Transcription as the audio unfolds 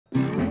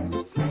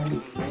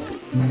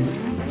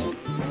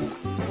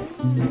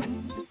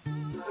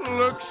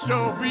Looks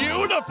so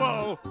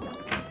beautiful!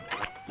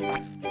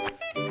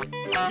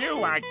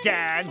 You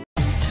again!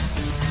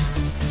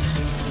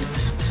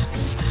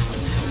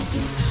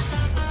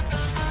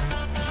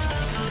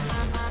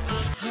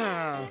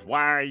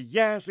 Why,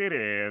 yes it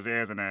is,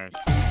 isn't it?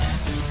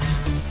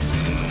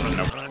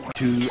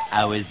 2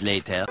 hours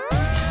later.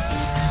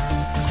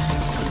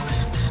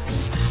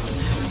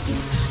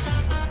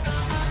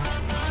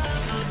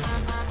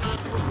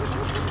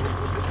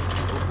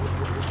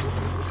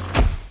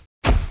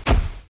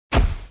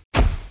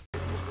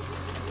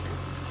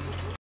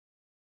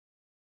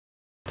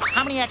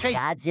 How many X-rays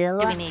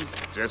Godzilla do we need?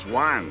 Just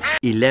one.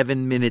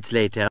 11 minutes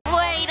later.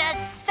 Wait a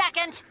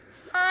second!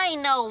 I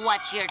know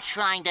what you're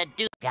trying to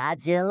do.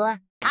 Godzilla?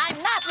 I'm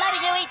not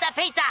letting you eat the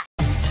pizza!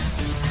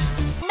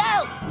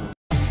 No!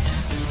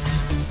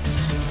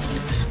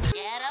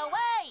 Get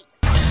away!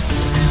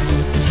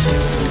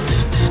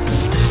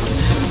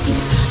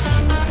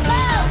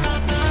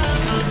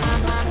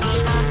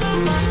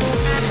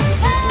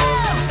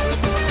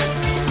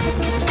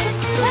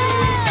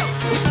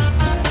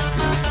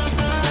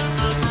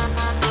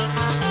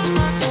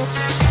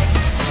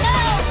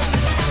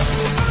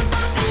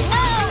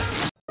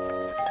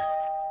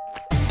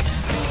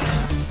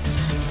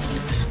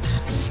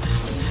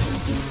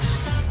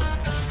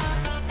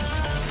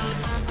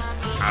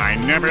 I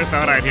never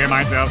thought I'd hear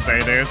myself say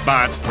this,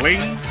 but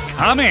please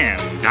come in,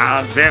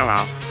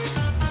 Godzilla.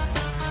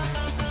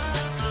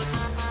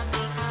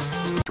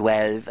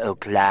 12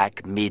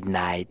 o'clock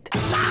midnight.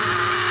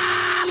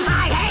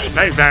 I hate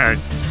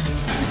Lizards!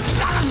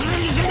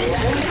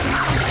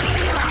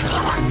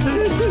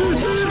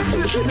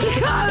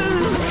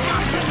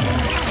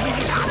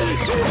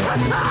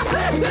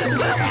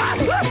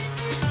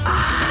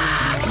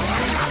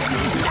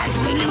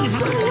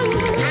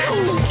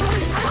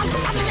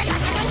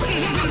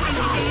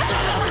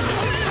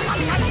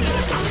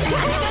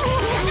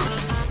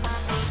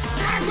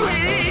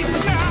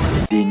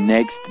 The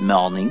next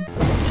morning.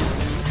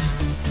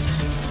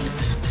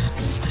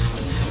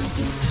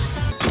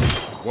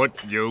 Would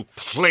you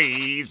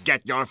please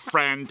get your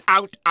friend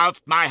out of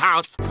my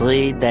house?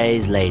 3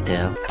 days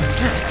later.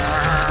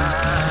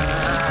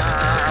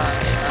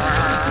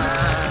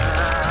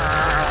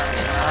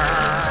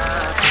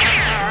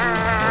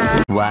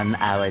 One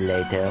hour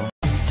later.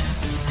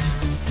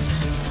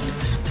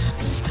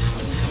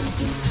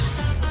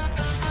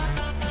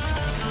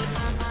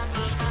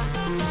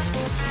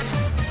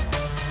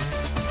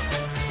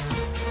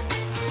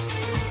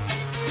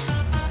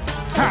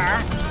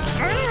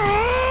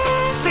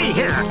 See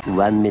here!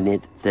 1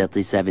 minute,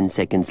 37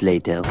 seconds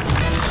later.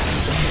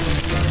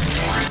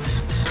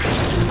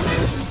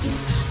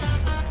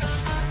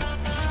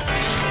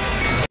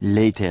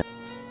 Later.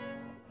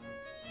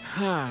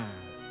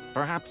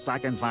 Perhaps I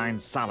can find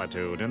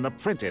solitude in the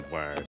printed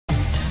word.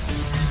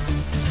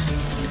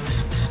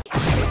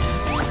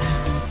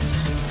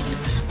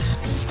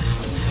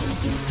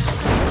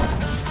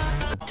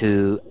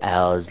 Two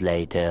hours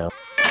later.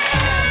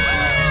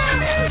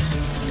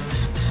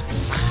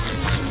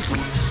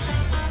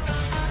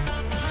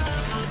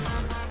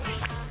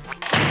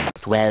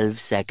 "12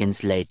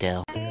 seconds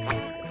later.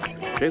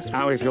 This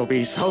now, if you'll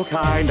be so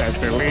kind as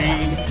to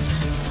leave.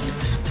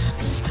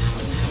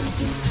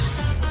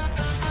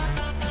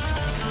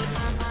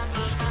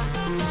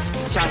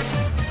 Just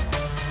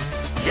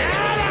get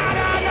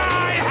out of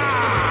my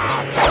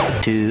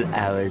house! 2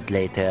 hours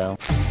later.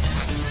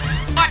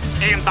 What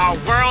in the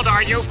world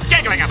are you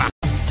giggling about?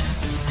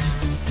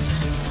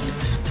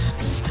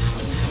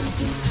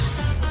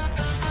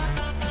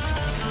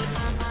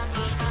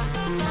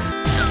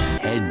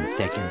 Ten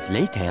seconds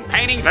later.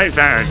 Painting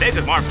lizards. This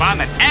is more fun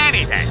than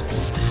anything.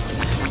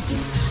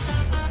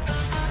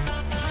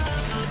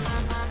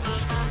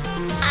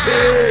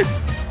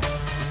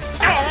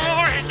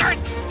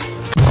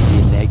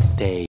 The next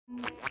day.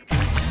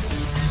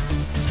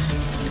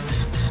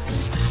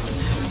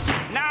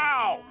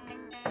 No!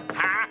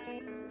 Huh?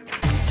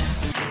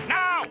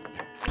 No!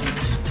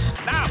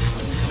 No!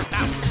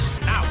 No! No!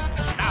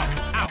 No!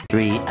 No!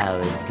 3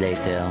 hours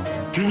later.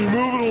 Can you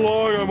move it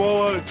along? I'm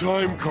all out of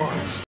time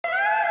cards.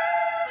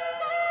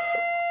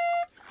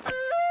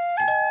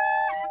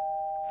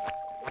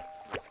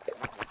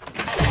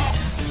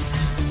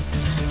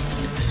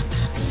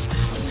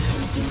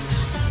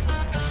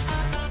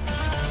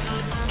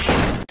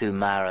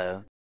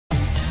 Tomorrow.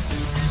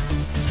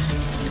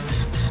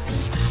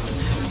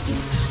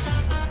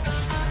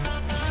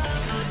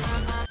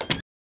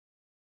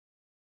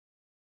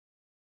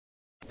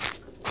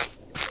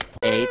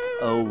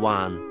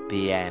 (8:01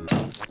 p.m.)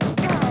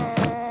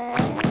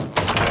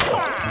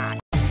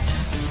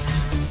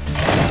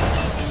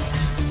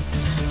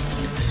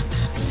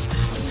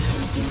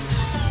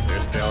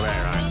 You're still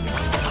there, aren't you?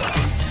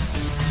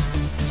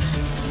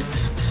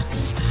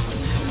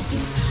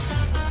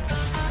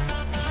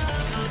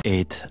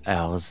 8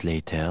 hours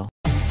later.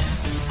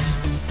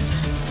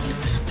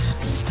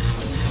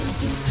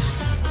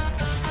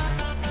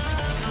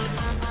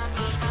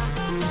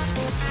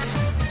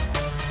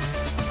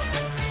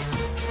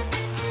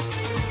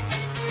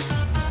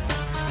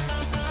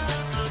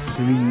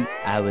 3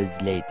 hours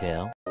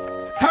later.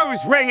 Who's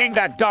ringing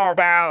the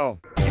doorbell?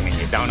 You mean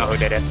you don't know who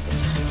did it?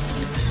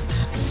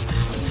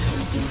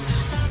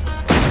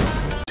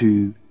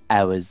 2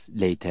 hours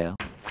later.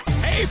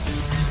 Hey!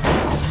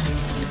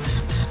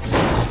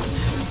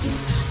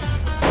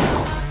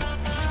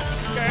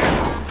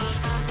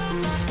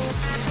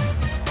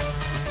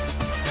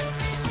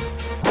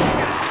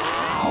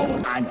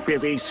 I'm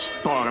busy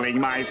spoiling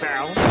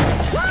myself.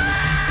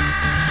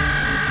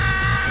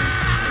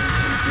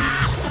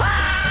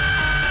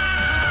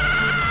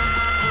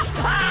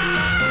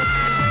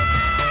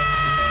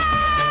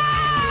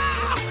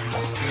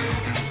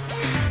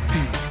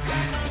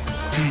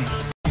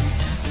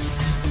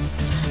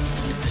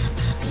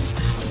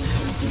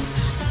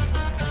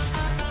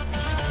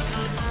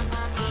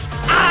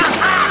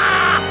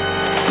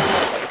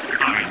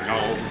 I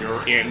know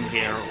you're in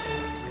here.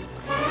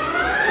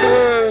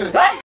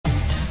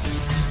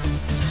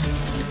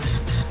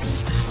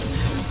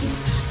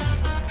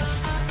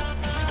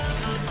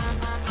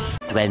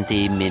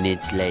 20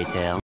 minutes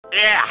later.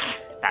 Yeah,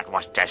 that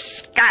was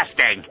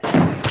disgusting.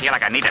 I feel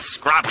like I need to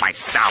scrub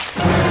myself.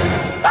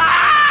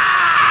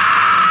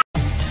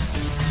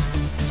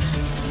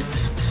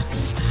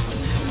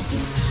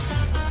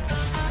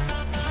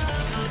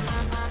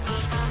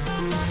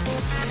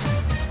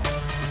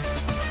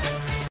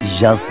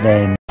 Just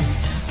then.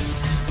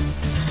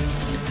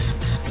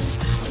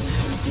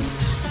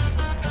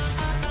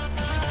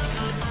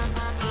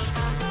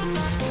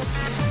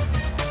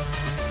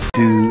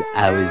 Two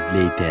hours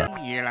later.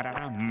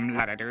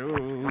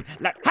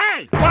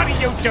 Hey, what are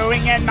you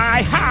doing in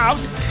my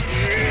house?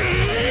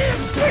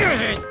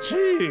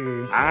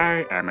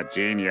 I am a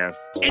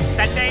genius. It's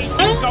the day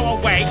you go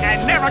away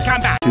and never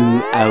come back.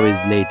 2 hours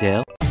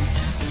later.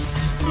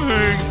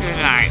 Good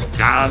night,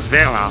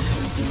 Godzilla.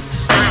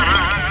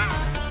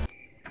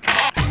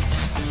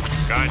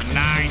 Good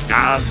night,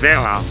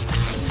 Godzilla.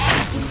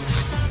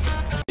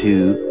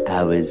 2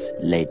 hours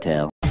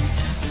later.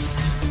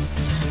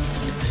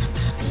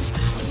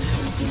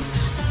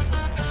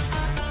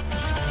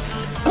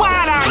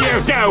 What are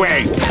you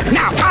doing?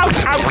 Now, out!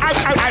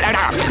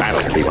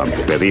 That'll keep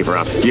him busy for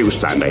a few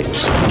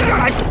Sundays.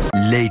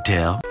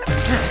 Later.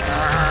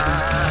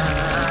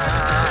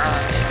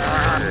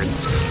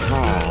 It's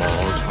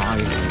called I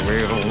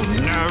Will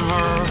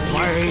Never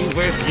Play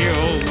With You.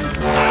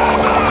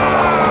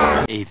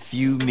 A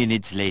few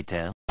minutes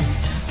later.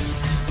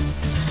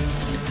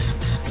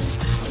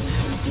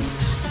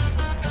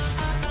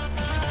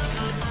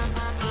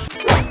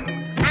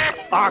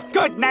 A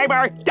good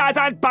neighbor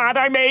doesn't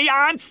bother me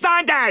on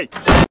Sunday.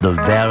 The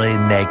very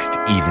next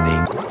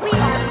evening. We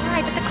are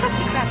live at the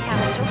Krusty Krab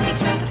Talent Show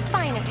featuring the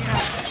finest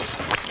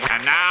talent.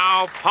 And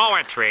now,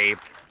 poetry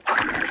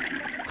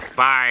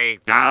by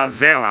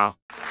Godzilla.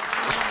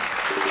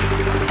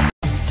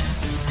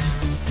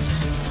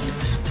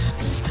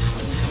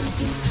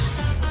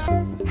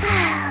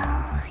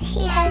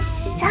 He has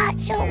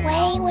such a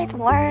way with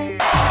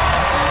words.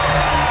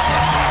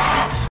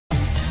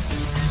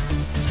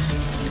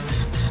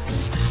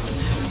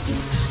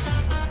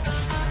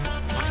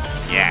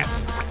 Yes.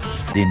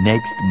 The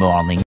next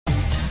morning.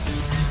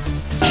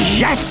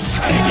 Yes!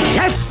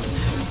 Yes!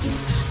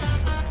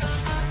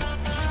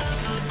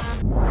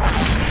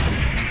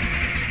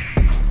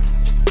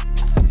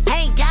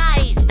 Hey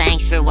guys,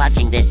 thanks for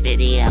watching this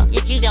video.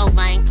 If you don't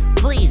mind,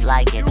 please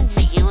like it.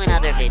 See you in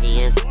other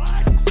videos.